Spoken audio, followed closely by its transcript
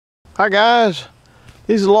Hi guys,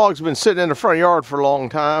 these logs have been sitting in the front yard for a long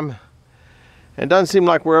time and it doesn't seem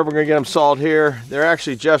like we're ever going to get them sawed here. They're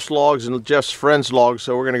actually Jeff's logs and Jeff's friend's logs,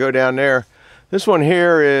 so we're going to go down there. This one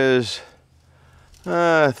here is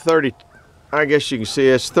 30, I guess you can see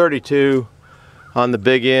it's 32 on the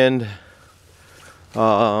big end.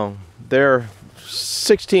 They're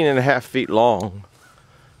 16.5 feet long.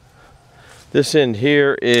 This end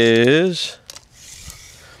here is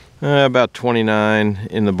about 29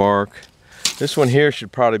 in the bark. This one here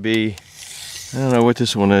should probably be, I don't know what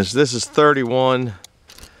this one is. This is 31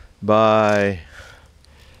 by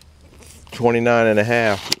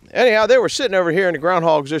 29.5. Anyhow, they were sitting over here in the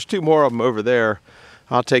groundhogs. There's two more of them over there.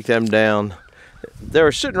 I'll take them down. They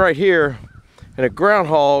were sitting right here and the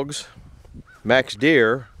groundhogs, Max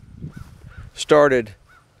deer, started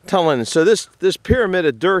tunneling. So this pyramid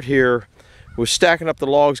of dirt here was stacking up the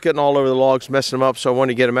logs, getting all over the logs, messing them up, so I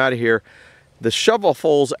wanted to get them out of here. The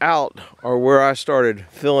shovelfuls out are where I started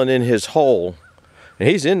filling in his hole. And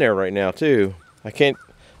he's in there right now too. I can't,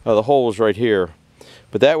 oh, the hole was right here.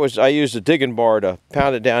 But that was, I used a digging bar to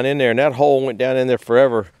pound it down in there, and that hole went down in there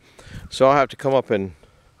forever. So I'll have to come up and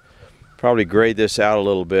probably grade this out a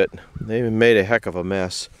little bit. They made a heck of a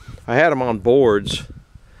mess. I had them on boards,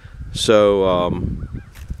 so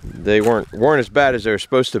they weren't as bad as they were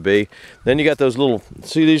supposed to be. Then you got those little,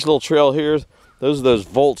 see these little trail here? Those are those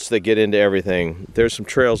volts that get into everything. There's some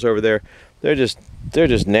trails over there. They're just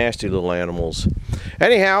nasty little animals.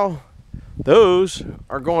 Anyhow, those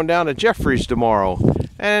are going down to Jeffrey's tomorrow.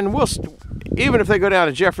 And even if they go down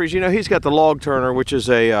to Jeffrey's, you know, he's got the log turner, which is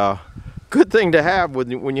a good thing to have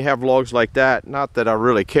when you have logs like that. Not that I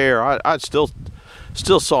really care. I'd still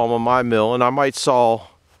saw them on my mill, and I might saw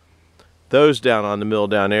those down on the mill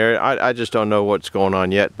down there. I just don't know what's going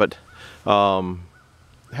on yet, but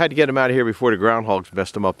had to get them out of here before the groundhogs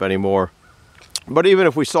messed them up anymore. But even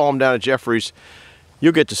if we saw them down at Jeffrey's,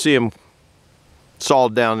 you'll get to see them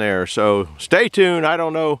sawed down there. So stay tuned. I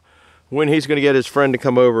don't know when he's going to get his friend to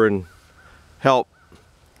come over and help.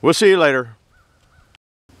 We'll see you later.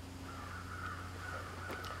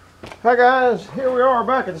 Hi guys, here we are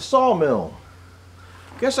back at the sawmill.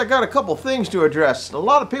 Guess I got a couple things to address. A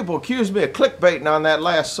lot of people accused me of clickbaiting on that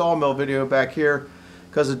last sawmill video back here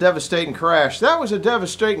because of devastating crash. That was a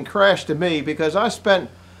devastating crash to me because I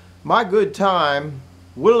spent my good time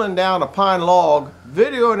whittling down a pine log,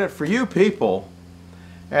 videoing it for you people,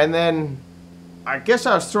 and then I guess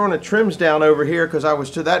I was throwing the trims down over here because I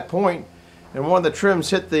was to that point, and one of the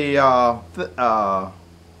trims hit the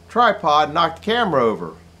tripod and knocked the camera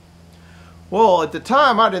over. Well, at the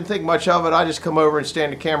time, I didn't think much of it. I just come over and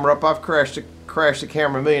stand the camera up. I've crashed the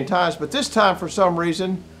camera a million times, but this time, for some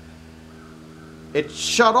reason, it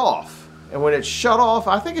shut off. And when it shut off,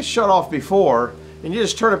 I think it shut off before, and you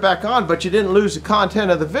just turn it back on, but you didn't lose the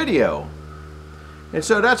content of the video. And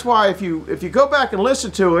so that's why if you go back and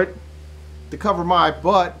listen to it, to cover my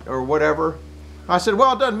butt or whatever, I said,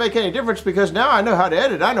 well, it doesn't make any difference because now I know how to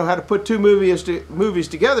edit. I know how to put two movies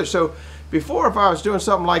together. So before, if I was doing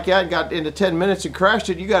something like that and got into 10 minutes and crashed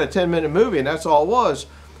it, you got a 10-minute movie, and that's all it was.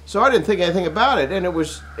 So I didn't think anything about it, and it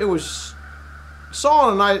was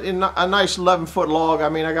sawing a nice 11-foot log. I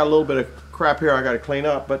mean, I got a little bit of crap here I got to clean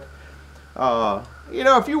up, but you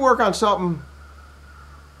know, if you work on something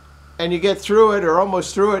and you get through it or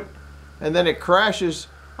almost through it, and then it crashes,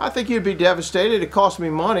 I think you'd be devastated. It cost me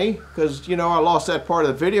money because, you know, I lost that part of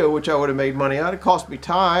the video, which I would have made money on. It cost me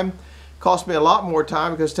time. It cost me a lot more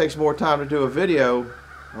time because it takes more time to do a video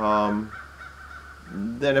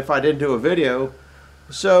than if I didn't do a video.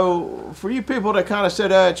 So for you people that kind of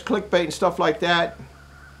said it's clickbait and stuff like that,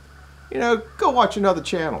 you know, go watch another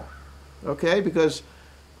channel, okay? Because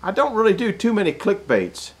I don't really do too many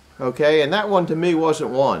clickbaits, okay? And that one to me wasn't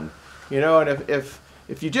one, you know. And if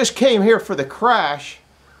you just came here for the crash,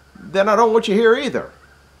 then I don't want you here either,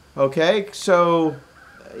 okay? So,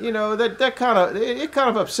 you know, that kind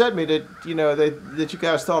of upset me that, you know, that you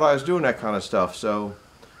guys thought I was doing that kind of stuff. So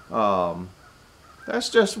that's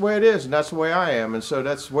just the way it is, and that's the way I am, and so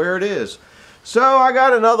that's where it is. So I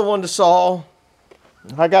got another one to saw.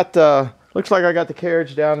 I got looks like I got the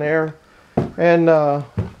carriage down there, and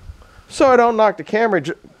so I don't knock the camera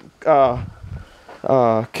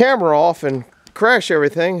off and crash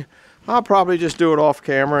everything, I'll probably just do it off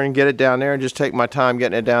camera and get it down there and just take my time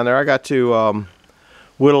getting it down there. I got to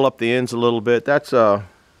whittle up the ends a little bit. That's I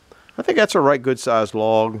think that's a right good sized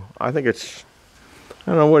log. I think it's, I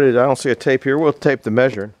don't know what it is. I don't see a tape here. We'll tape the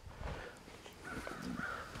measuring.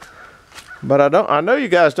 But I know you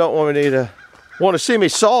guys don't want to see me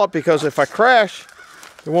saw it, because if I crash,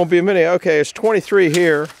 there won't be a minute. Okay, it's 23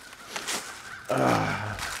 here.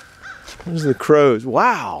 Those are the crows.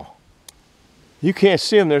 Wow. You can't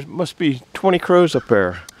see them. There must be 20 crows up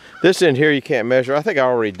there. This end here you can't measure. I think I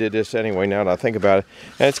already did this anyway now that I think about it.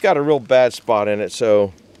 And it's got a real bad spot in it,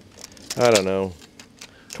 so I don't know.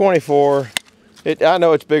 24. I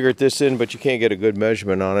know it's bigger at this end, but you can't get a good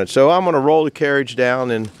measurement on it. So I'm going to roll the carriage down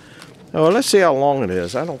and let's see how long it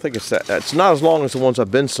is. I don't think it's that. It's not as long as the ones I've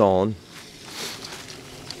been sawing.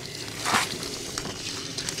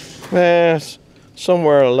 It's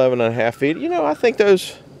somewhere 11.5 feet. You know, I think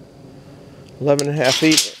those 11.5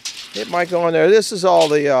 feet. It might go in there. This is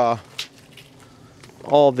this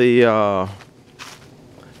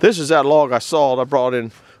is that log I sawed. I brought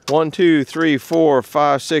in 1, 2, 3, 4,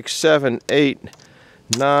 5, 6, 7, 8,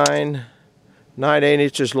 9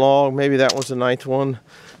 8-inches long. Maybe that one's the 9th one.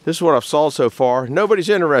 This is what I've sawed so far. Nobody's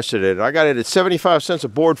interested in it. I got it at 75 cents a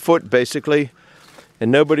board foot, basically, and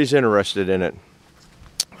nobody's interested in it.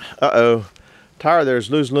 Uh-oh. Tire there's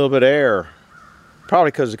losing a little bit of air.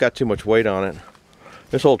 Probably because it's got too much weight on it.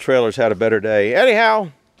 This old trailer's had a better day. Anyhow,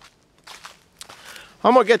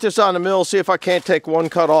 I'm gonna get this on the mill, see if I can't take one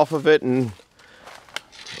cut off of it and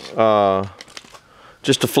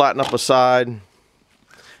just to flatten up a side.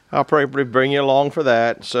 I'll probably bring you along for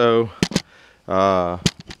that. So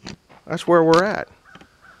that's where we're at.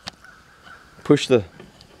 Push the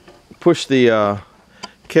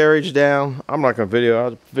carriage down. I'm not gonna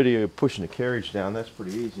I'll video pushing the carriage down. That's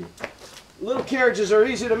pretty easy. Little carriages are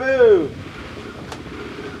easy to move.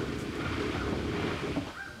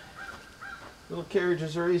 Little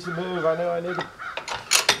carriages are easy to move. I know I need to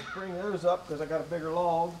bring those up because I got a bigger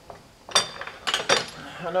log.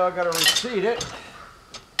 I know I got to reseat it.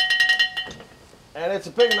 And it's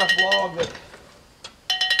a big enough log that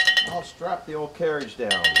I'll strap the old carriage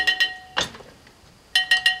down.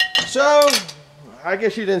 So, I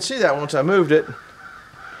guess you didn't see that once I moved it.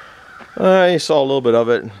 You saw a little bit of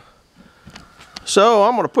it. So,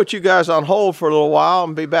 I'm going to put you guys on hold for a little while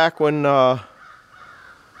and be back when the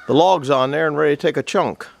log's on there and ready to take a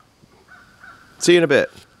chunk. See you in a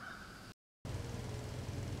bit.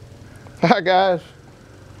 Hi guys.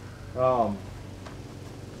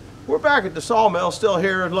 We're back at the sawmill, still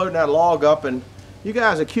here loading that log up, and you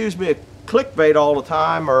guys accused me of clickbait all the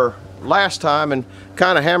time, or last time, and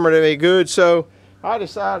kind of hammered at me good, so I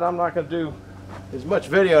decided I'm not going to do as much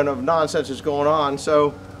video of nonsense that's going on.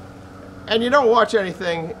 So, and you don't watch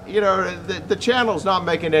anything, you know, the channel's not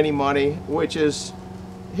making any money, which is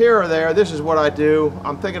here or there. This is what I do.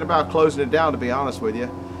 I'm thinking about closing it down, to be honest with you.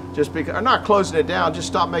 Just because, or not closing it down, just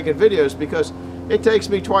stop making videos, because it takes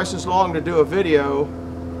me twice as long to do a video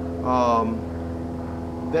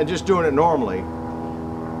than just doing it normally.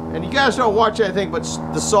 And you guys don't watch anything but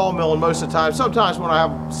the sawmill most of the time. Sometimes when I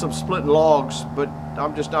have some splitting logs, but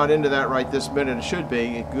I'm just not into that right this minute. It should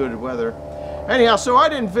be good weather. Anyhow, so I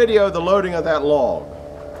didn't video the loading of that log.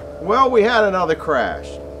 Well, we had another crash.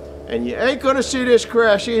 And you ain't gonna see this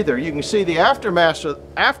crash either. You can see the aftermath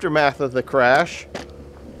of the crash.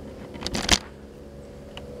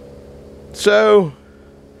 So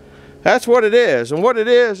that's what it is. And what it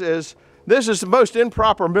is this is the most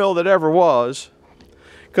improper mill that ever was.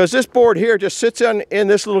 Because this board here just sits in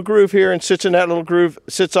this little groove here and sits in that little groove,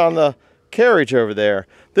 sits on the carriage over there.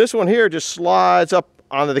 This one here just slides up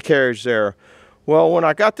onto the carriage there. Well, when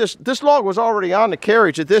I got this log was already on the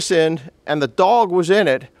carriage at this end, and the dog was in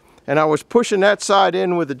it. And I was pushing that side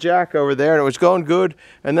in with the jack over there, and it was going good.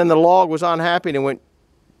 And then the log was unhappy and it went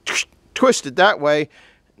twisted that way.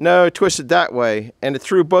 No, twisted that way. And it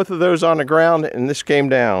threw both of those on the ground, and this came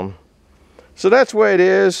down. So that's the way it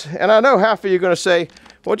is. And I know half of you are going to say,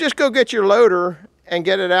 well, just go get your loader and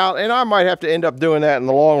get it out. And I might have to end up doing that in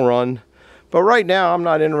the long run. But right now, I'm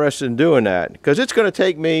not interested in doing that, because it's going to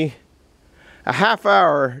take me a half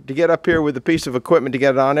hour to get up here with a piece of equipment to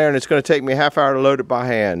get it on there, and it's going to take me a half hour to load it by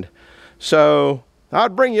hand. So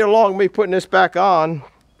I'd bring you along me putting this back on,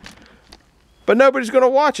 but nobody's going to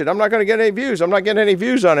watch it. I'm not going to get any views. I'm not getting any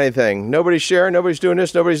views on anything. Nobody's sharing, nobody's doing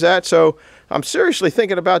this, nobody's that. So I'm seriously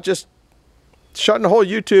thinking about just shutting the whole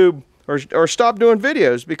YouTube or stop doing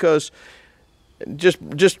videos, because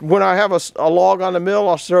just when I have a log on the mill,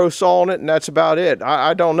 I'll throw saw on it, and that's about it.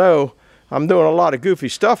 I don't know. I'm doing a lot of goofy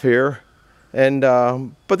stuff here. And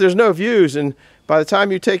but there's no views, and by the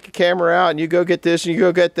time you take your camera out and you go get this and you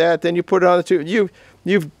go get that, then you put it on the tube, you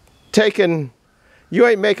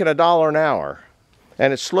ain't making $1 an hour,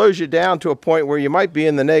 and it slows you down to a point where you might be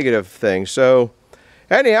in the negative thing. So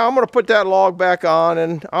anyhow, I'm going to put that log back on,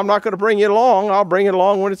 and I'm not going to bring it along. I'll bring it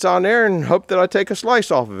along when it's on there and hope that I take a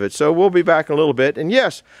slice off of it. So we'll be back in a little bit. And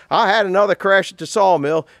yes, I had another crash at the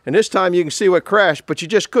sawmill, and this time you can see what crashed, but you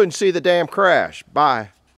just couldn't see the damn crash. Bye.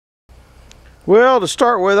 Well, to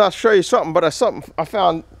start with, I'll show you something, but something I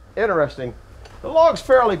found interesting. The log's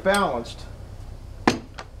fairly balanced.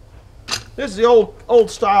 This is the old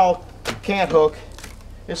style cant hook.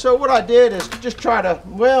 And so what I did is just try to,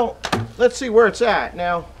 well, let's see where it's at.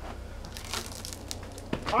 Now,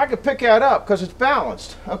 I could pick that up because it's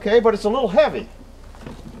balanced, okay, but it's a little heavy.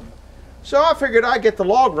 So I figured I'd get the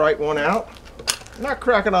log right one out. Not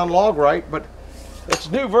cracking on log right, but it's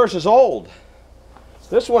new versus old.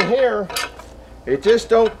 This one here, it just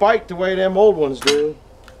don't bite the way them old ones do.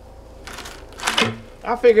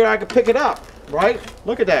 I figured I could pick it up, right?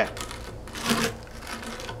 Look at that.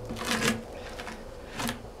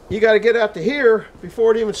 You got to get out to here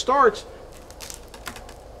before it even starts.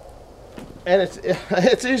 And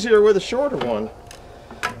it's easier with a shorter one.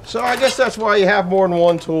 So I guess that's why you have more than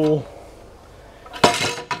one tool.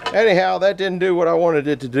 Anyhow, that didn't do what I wanted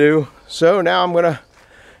it to do. So now I'm going to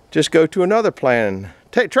just go to another plan.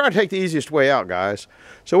 Try to take the easiest way out, guys.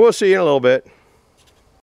 So we'll see you in a little bit.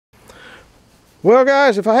 Well,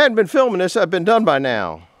 guys, if I hadn't been filming this, I'd been done by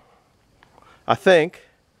now. I think.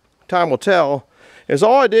 Time will tell. Is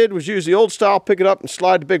all I did was use the old style, pick it up and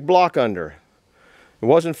slide the big block under. It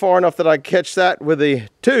wasn't far enough that I'd catch that with the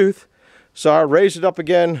tooth, so I raised it up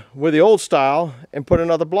again with the old style and put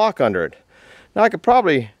another block under it. Now I could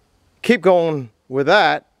probably keep going with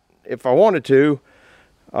that if I wanted to,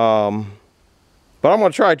 but I'm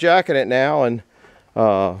going to try jacking it now, and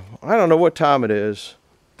I don't know what time it is.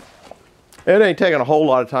 It ain't taking a whole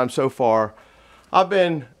lot of time so far. I've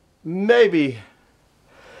been maybe,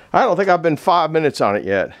 I don't think I've been 5 minutes on it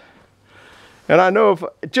yet. And I know if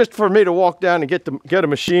just for me to walk down and get a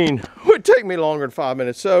machine would take me longer than 5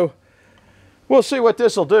 minutes. So we'll see what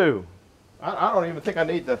this will do. I don't even think I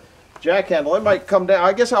need the jack handle. It might come down.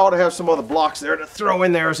 I guess I ought to have some other blocks there to throw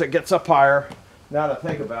in there as it gets up higher. Now that I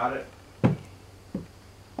think about it.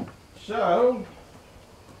 So,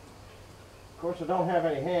 of course I don't have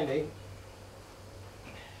any handy.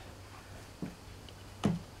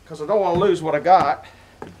 Because I don't want to lose what I got.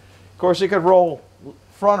 Of course it could roll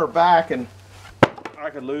front or back and I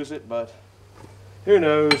could lose it, but who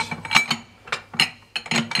knows.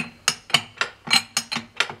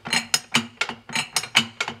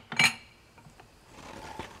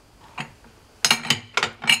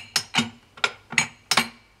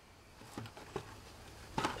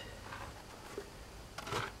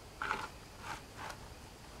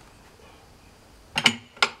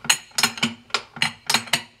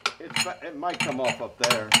 It might come off up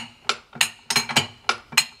there.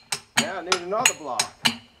 Now I need another block.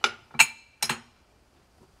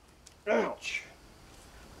 Ouch.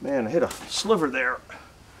 Man, I hit a sliver there.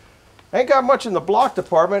 Ain't got much in the block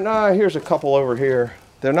department. Here's a couple over here.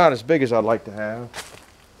 They're not as big as I'd like to have.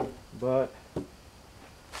 But,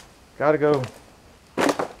 gotta go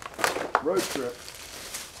road trip.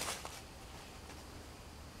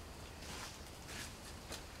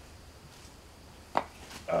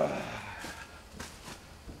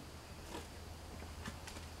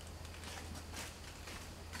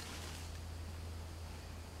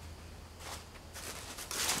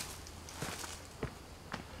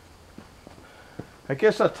 I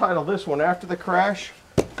guess I'll title this one After the Crash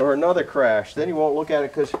or Another Crash. Then you won't look at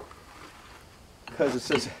it because it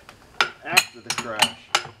says After the Crash.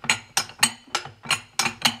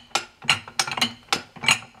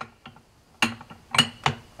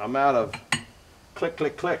 I'm out of click,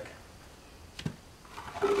 click, click.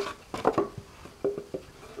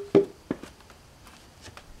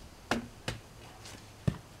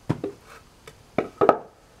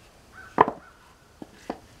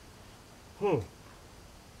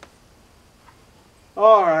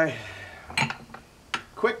 All right,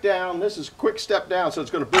 quick down. This is quick step down, so it's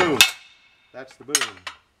going to boom. That's the boom.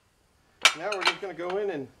 Now we're just going to go in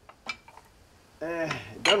and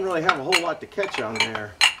it doesn't really have a whole lot to catch on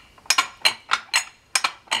there.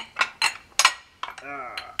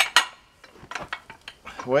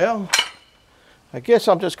 Well, I guess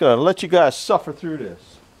I'm just going to let you guys suffer through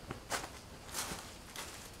this.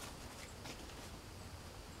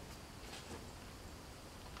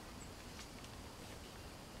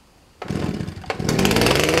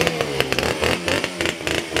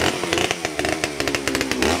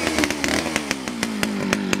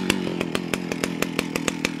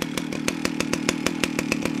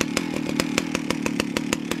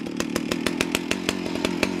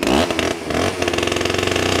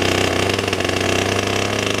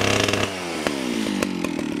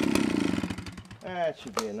 That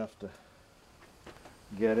should be enough to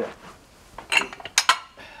get it.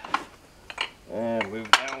 And move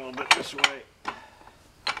down a little bit this way.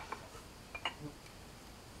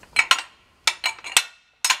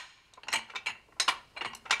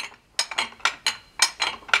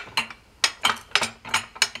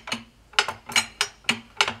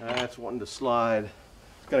 That's wanting to slide.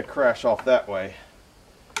 It's going to crash off that way.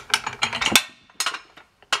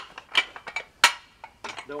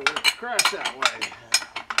 Don't want it to crash that way.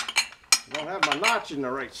 I don't have my notch in the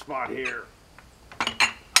right spot here.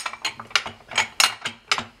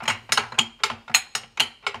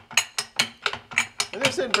 And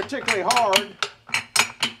this isn't particularly hard.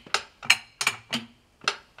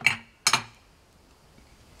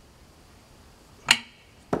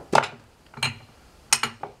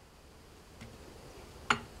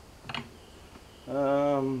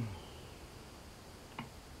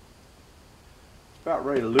 It's about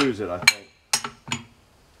ready to lose it, I think.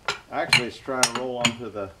 Actually, it's trying to roll onto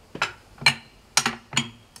the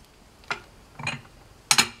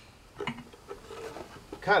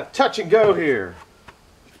kind of touch and go here.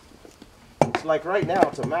 It's like right now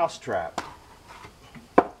it's a mouse trap.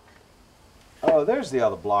 Oh, there's the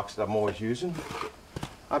other blocks that I'm always using.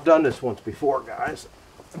 I've done this once before, guys,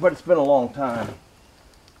 but it's been a long time.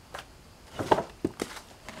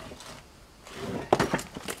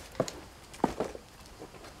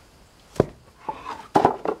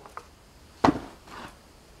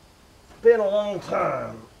 Been a long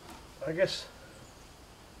time. I guess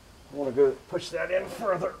I want to go push that in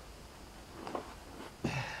further.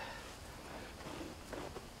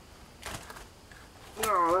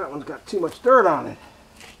 Oh, that one's got too much dirt on it.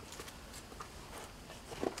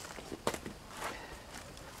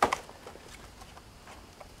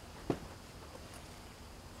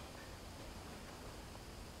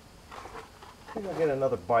 I think I'll get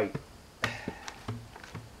another bite.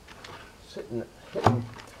 Hitting.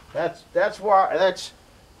 That's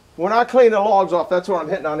when I clean the logs off, that's what I'm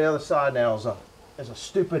hitting on the other side now is a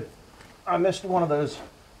stupid, I missed one of those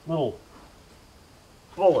little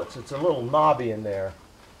bullets. It's a little knobby in there,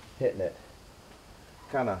 hitting it.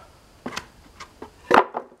 Kinda,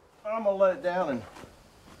 I'm gonna let it down and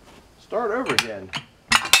start over again.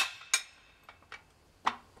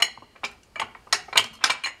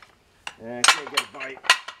 And I can't get a bite.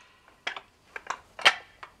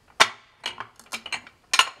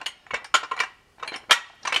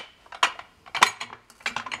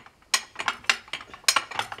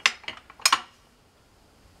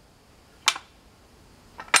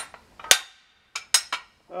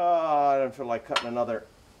 Oh, I don't feel like cutting another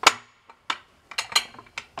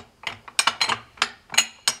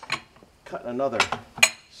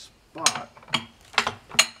spot.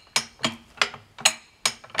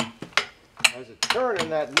 As it's turning,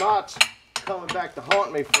 that knot's coming back to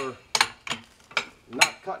haunt me for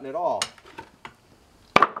not cutting it off.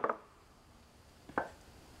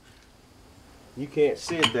 You can't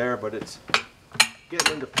see it there, but it's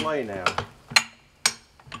getting into play now.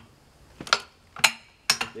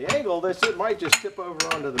 The angle of this, it might just tip over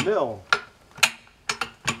onto the mill.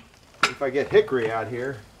 If I get hickory out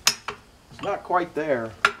here, it's not quite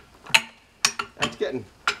there. That's getting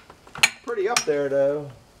pretty up there though.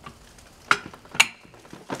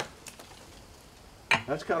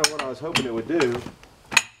 That's kind of what I was hoping it would do.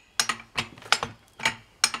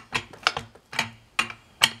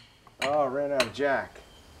 Oh, I ran out of jack.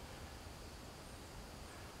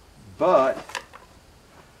 But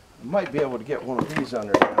I might be able to get one of these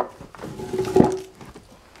under now.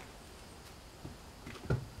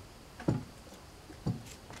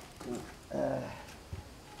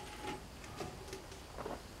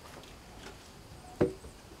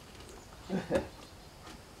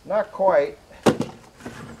 Not quite.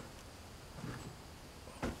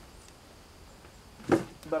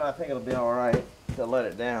 But I think it'll be all right to let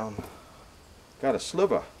it down. Got a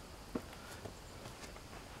sliver.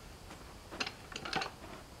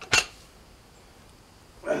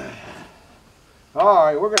 All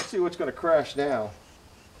right, we're going to see what's going to crash now,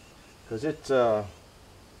 because it's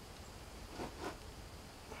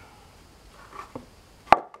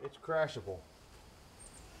crashable.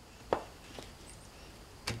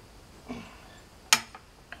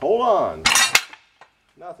 Hold on.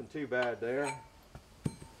 Nothing too bad there.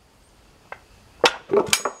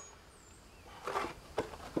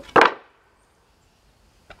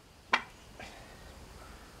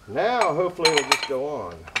 Now, hopefully, it'll just go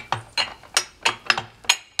on.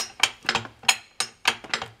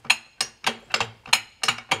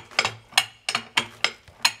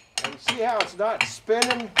 And see how it's not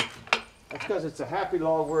spinning? That's because it's a happy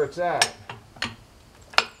log where it's at.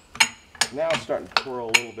 Now it's starting to twirl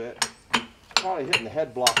a little bit. It's probably hitting the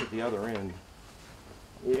head block at the other end.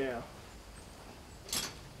 Yeah.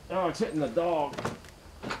 Oh, it's hitting the dog.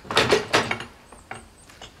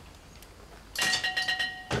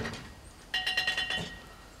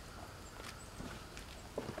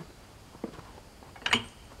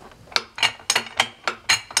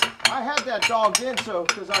 I had that dogged in so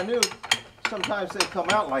because I knew sometimes they come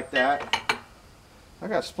out like that. I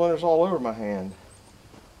got splinters all over my hand.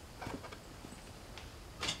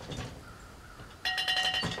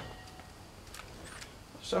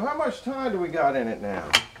 So how much time do we got in it now?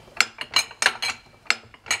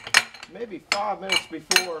 Maybe 5 minutes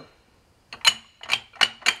before.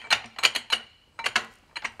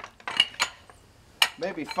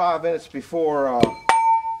 Maybe 5 minutes before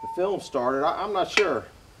the film started. I'm not sure.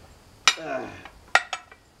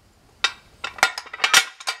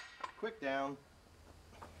 Quick down.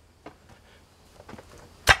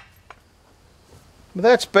 But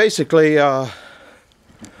that's basically.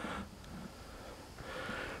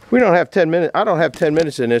 We don't have 10 minutes. I don't have 10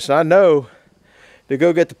 minutes in this, and I know to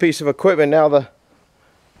go get the piece of equipment. Now the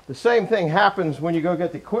same thing happens when you go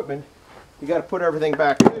get the equipment. You got to put everything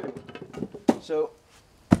back too. So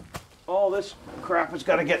all this crap has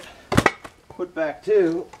got to get put back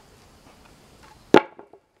too.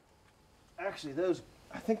 Actually, those,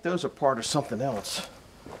 I think those are part of something else.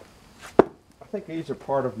 I think these are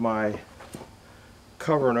part of my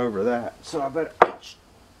covering over that. So I better.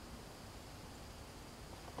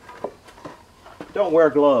 Don't wear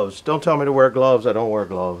gloves. Don't tell me to wear gloves. I don't wear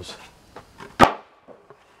gloves.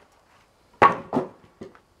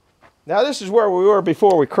 Now this is where we were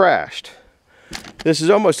before we crashed. This is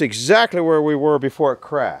almost exactly where we were before it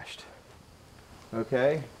crashed.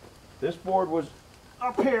 Okay? This board was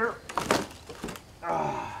up here.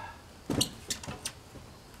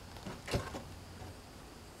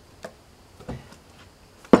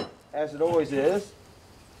 As it always is.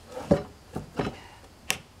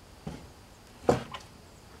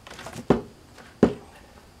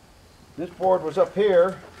 This board was up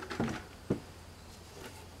here.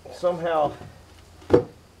 Somehow,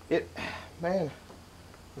 man,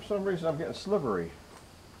 for some reason I'm getting slivery.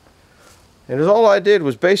 And all I did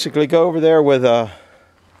was basically go over there with the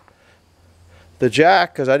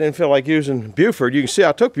jack because I didn't feel like using Buford. You can see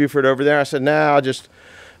I took Buford over there. I said, nah,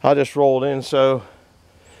 I'll just roll it in. So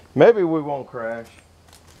maybe we won't crash.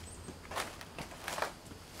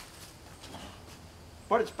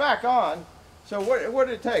 But it's back on. So what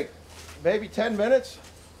did it take? Maybe 10 minutes?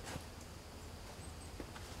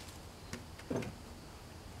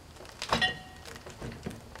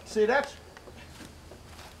 See, that's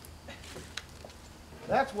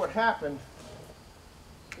what happened.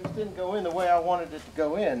 This didn't go in the way I wanted it to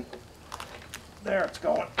go in. There it's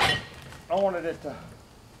going. I wanted it to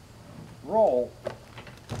roll.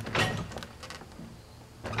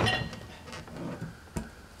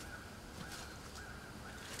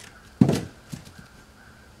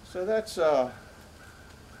 So that's all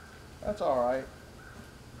right.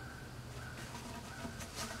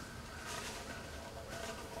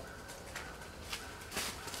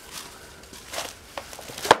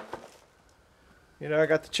 You know, I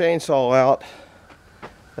got the chainsaw out.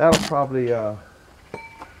 That'll probably I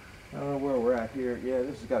don't know where we're at here. Yeah,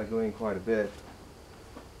 this has got to go in quite a bit.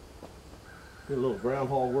 Did a little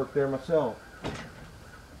groundhog work there myself.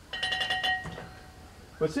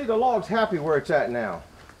 But see, the log's happy where it's at now.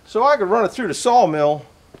 So I could run it through the sawmill.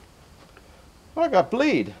 I got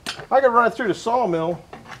bleed. I could run it through the sawmill.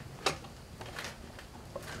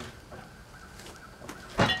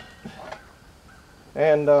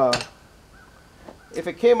 And if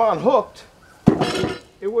it came on hooked,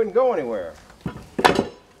 it wouldn't go anywhere.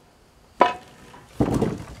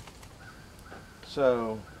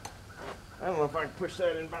 So I don't know if I can push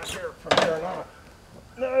that in back here from there or not.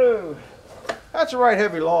 No, that's a right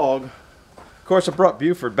heavy log. Of course, I brought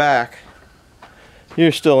Buford back.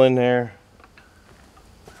 You're still in there.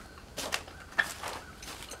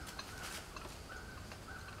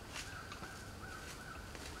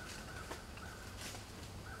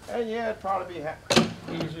 And yeah, it'd probably be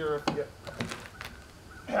easier if you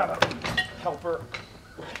had a helper.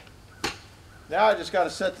 Now I just got to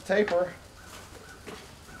set the taper.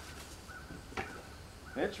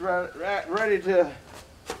 It's ready to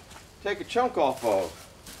take a chunk off of.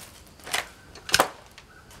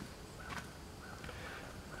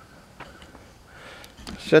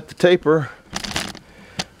 Set the taper. If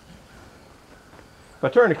I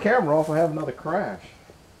turn the camera off, I have another crash.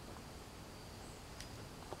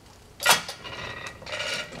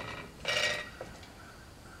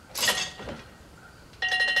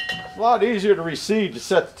 It's a lot easier to recede to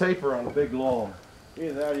set the taper on a big log.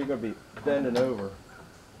 Either that or you're going to be bending over.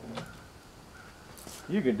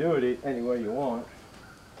 You can do it any way you want.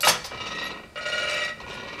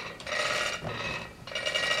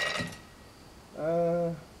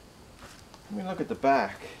 Let me look at the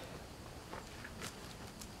back.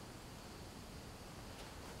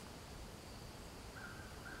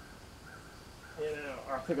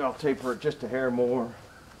 think I'll taper it just a hair more.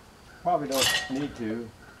 Probably don't need to.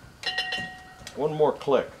 One more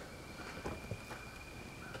click.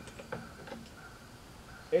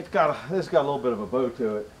 This got a little bit of a bow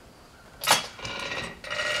to it.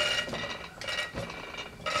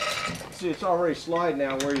 See, it's already sliding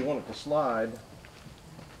now where you want it to slide,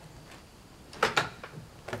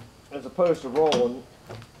 as opposed to rolling.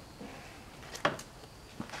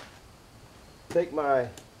 Take my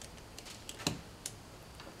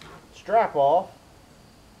strap off.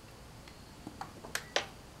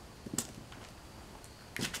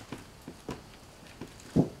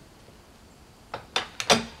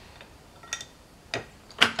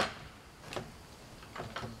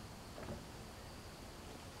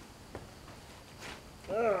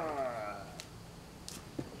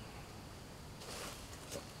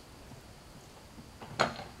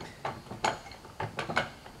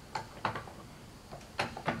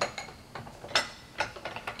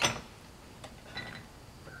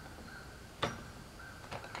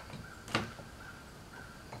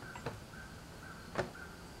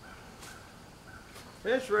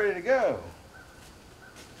 It's ready to go.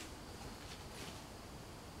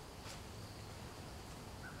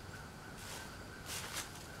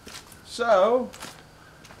 So,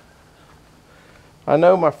 I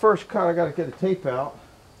know my first cut, I got to get a tape out.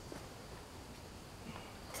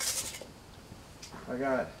 I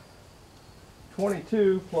got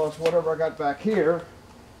 22 plus whatever I got back here,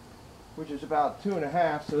 which is about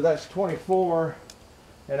 2.5, so that's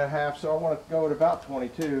 24.5, so I want to go at about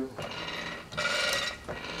 22.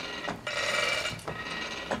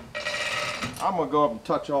 I'm going to go up and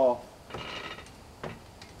touch off.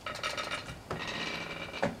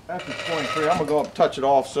 After 23, I'm going to go up and touch it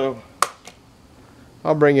off, so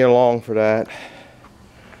I'll bring you along for that.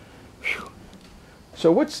 Whew.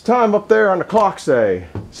 So what's the time up there on the clock say?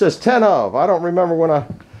 It says 10 of. I don't remember when I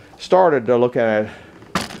started to look at it.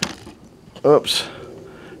 Oops.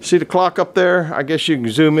 See the clock up there? I guess you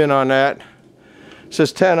can zoom in on that. It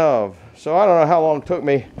says 10 of. So I don't know how long it took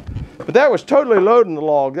me. But that was totally loading the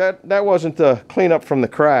log. That wasn't the cleanup from the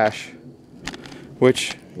crash,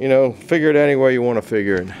 which, you know, figure it any way you want to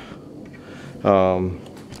figure it.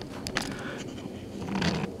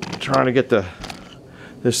 Trying to get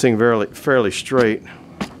this thing fairly straight.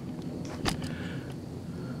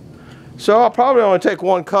 So I'll probably only take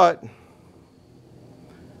one cut.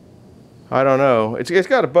 I don't know. It's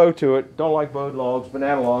got a bow to it. Don't like bowed logs,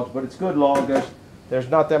 banana logs, but it's good log. There's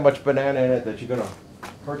not that much banana in it that you're gonna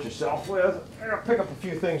hurt yourself with. I'm gonna pick up a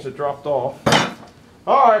few things that dropped off.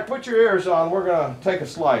 All right, put your ears on. We're gonna take a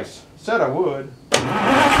slice. Said I would. Gotta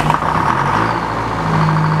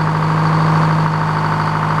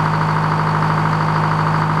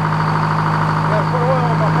put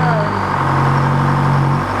oil in my hand.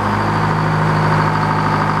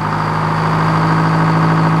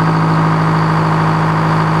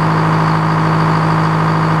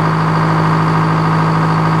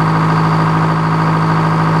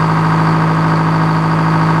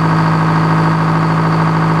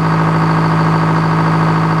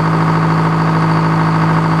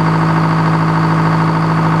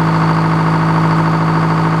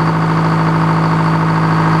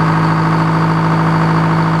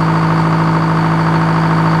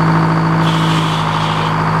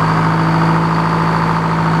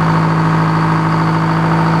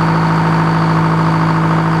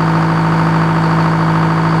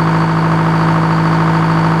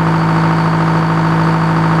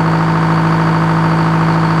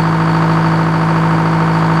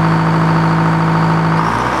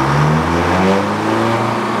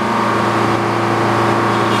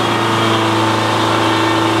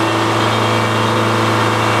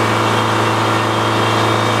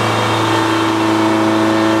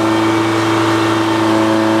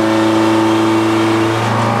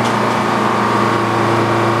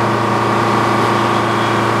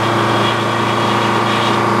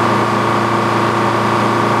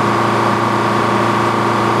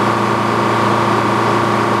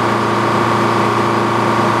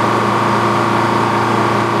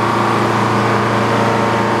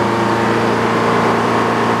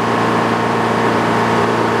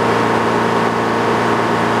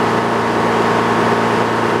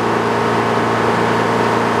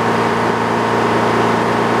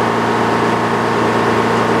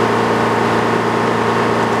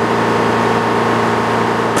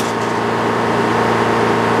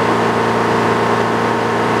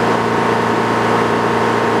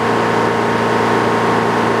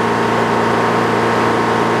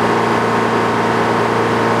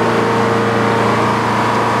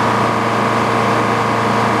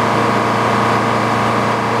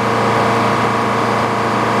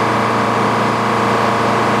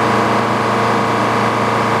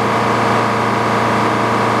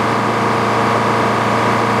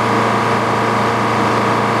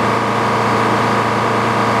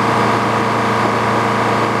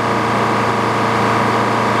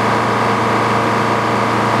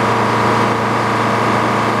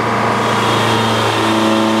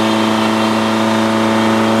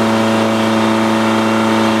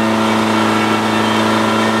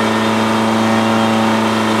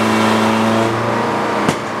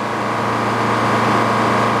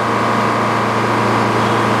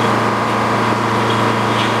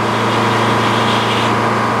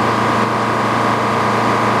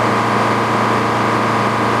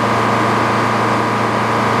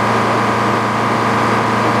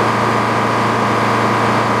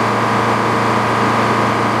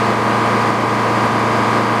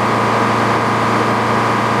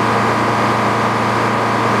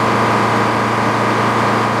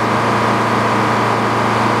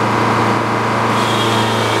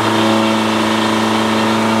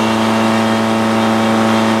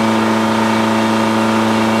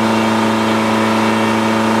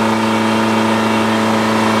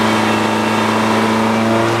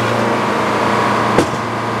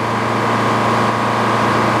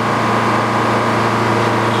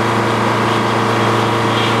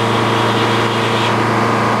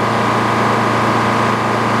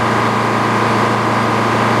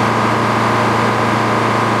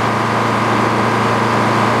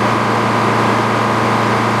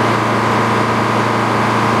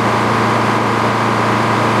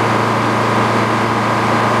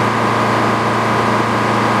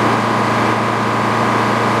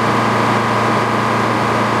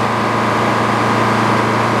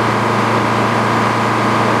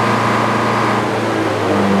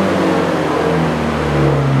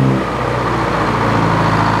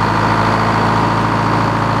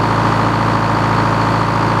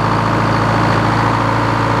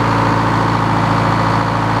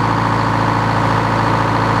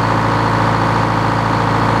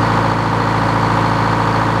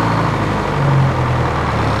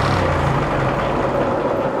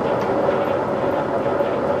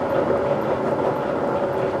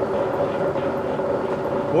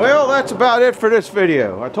 that's about it for this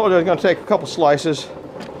video. I told you I was going to take a couple slices.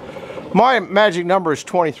 My magic number is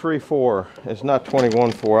 23/4. It's not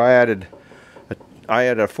 21/4. I added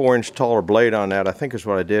a 4-inch taller blade on that. I think is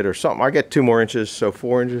what I did, or something. I get 2 more inches, so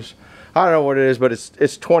 4 inches. I don't know what it is, but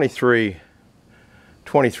it's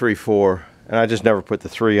 23/4, and I just never put the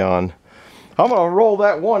 3 on. I'm going to roll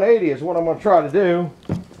that 180 is what I'm going to try to do,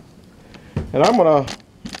 and I'm going to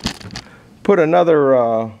put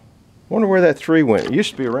another. Wonder where that 3 went. It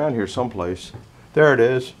used to be around here someplace. There it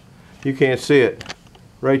is. You can't see it.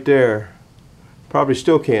 Right there. Probably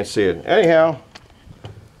still can't see it. Anyhow,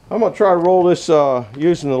 I'm going to try to roll this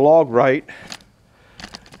using the log right.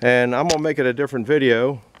 And I'm going to make it a different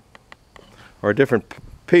video. Or a different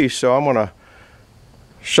piece. So I'm going to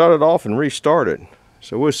shut it off and restart it.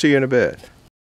 So we'll see you in a bit.